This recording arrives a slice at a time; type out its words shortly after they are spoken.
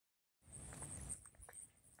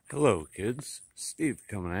Hello kids, Steve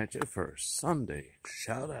coming at you for Sunday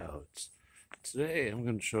shoutouts. Today I'm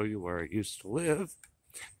going to show you where I used to live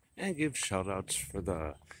and give shoutouts for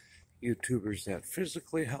the YouTubers that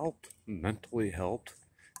physically helped, mentally helped,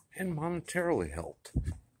 and monetarily helped.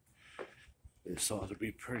 This ought to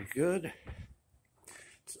be pretty good.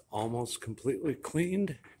 It's almost completely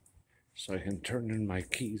cleaned, so I can turn in my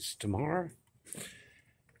keys tomorrow.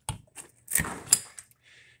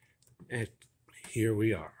 And here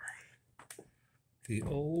we are. The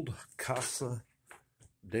old Casa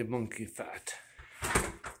de Monkey Fat.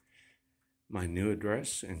 My new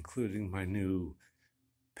address, including my new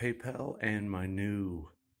PayPal and my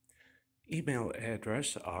new email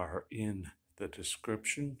address, are in the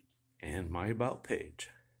description and my About page.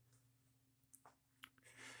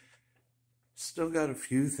 Still got a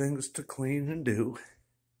few things to clean and do.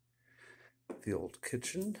 The old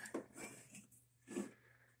kitchen.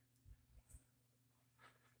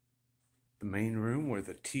 The main room where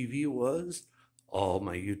the TV was. All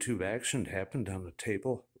my YouTube action happened on the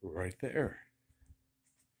table right there.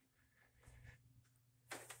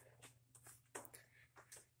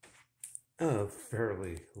 A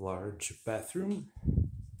fairly large bathroom.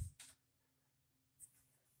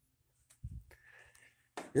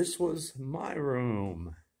 This was my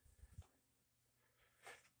room.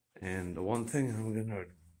 And the one thing I'm going to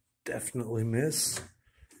definitely miss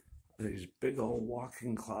are these big old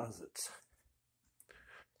walk-in closets.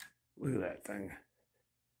 Look at that thing.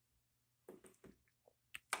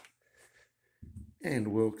 And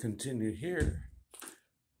we'll continue here.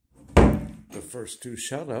 The first two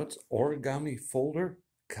shoutouts: Origami Folder,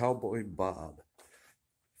 Cowboy Bob.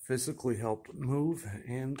 Physically helped move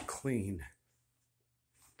and clean.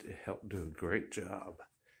 They helped do a great job.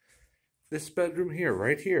 This bedroom here,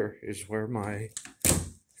 right here, is where my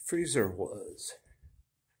freezer was.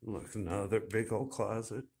 Look, another big old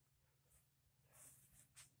closet.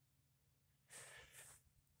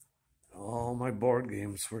 All my board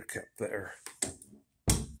games were kept there.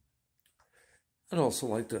 I'd also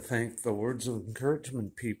like to thank the words of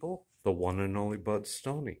encouragement people, the one and only Bud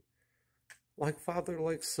Stoney. Like father,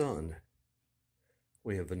 like son.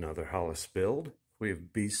 We have another Hollis build. We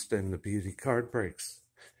have Beast and the Beauty card breaks.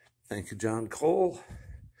 Thank you, John Cole.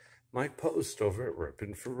 Mike Post over at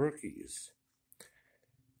Rippin' for Rookies.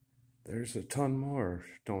 There's a ton more.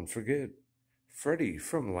 Don't forget Freddie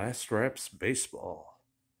from Last Raps Baseball.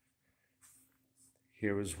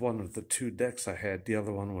 Here was one of the two decks I had. The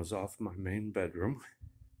other one was off my main bedroom.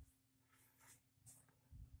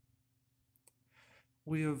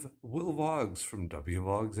 We have Will Vlogs from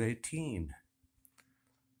WVlogs 18.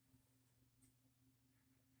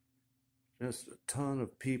 Just a ton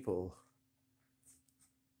of people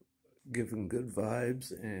giving good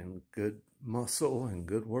vibes and good muscle and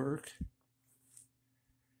good work.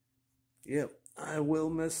 Yep, I will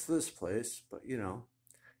miss this place, but you know,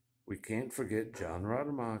 we can't forget John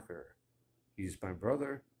Rademacher. He's my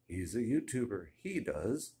brother. He's a YouTuber. He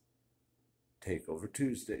does Takeover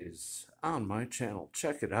Tuesdays on my channel.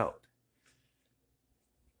 Check it out.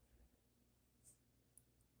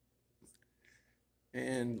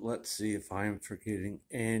 And let's see if I'm forgetting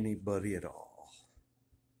anybody at all.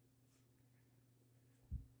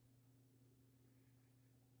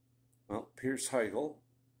 Well, Pierce Heigl.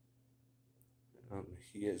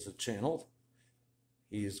 He has a channel.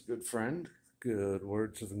 He's a good friend. Good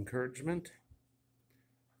words of encouragement.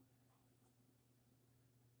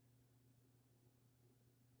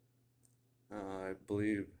 I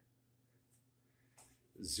believe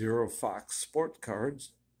Zero Fox Sport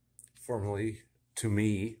Cards, formerly to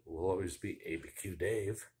me, will always be ABQ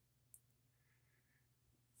Dave.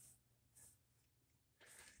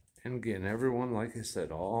 And again, everyone, like I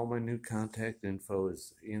said, all my new contact info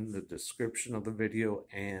is in the description of the video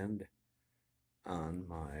and on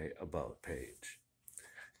my About page.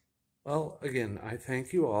 Well, again, I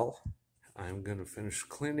thank you all. I'm going to finish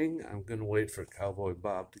cleaning. I'm going to wait for Cowboy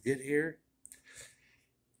Bob to get here.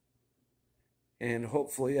 And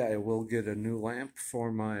hopefully I will get a new lamp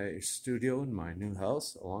for my studio in my new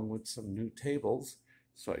house, along with some new tables,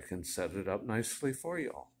 so I can set it up nicely for you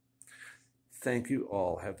all. Thank you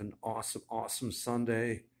all. Have an awesome, awesome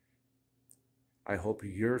Sunday. I hope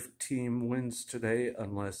your team wins today,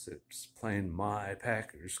 unless it's playing my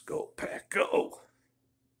Packers. Go, Pack, go!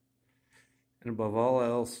 And above all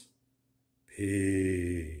else,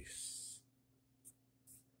 peace.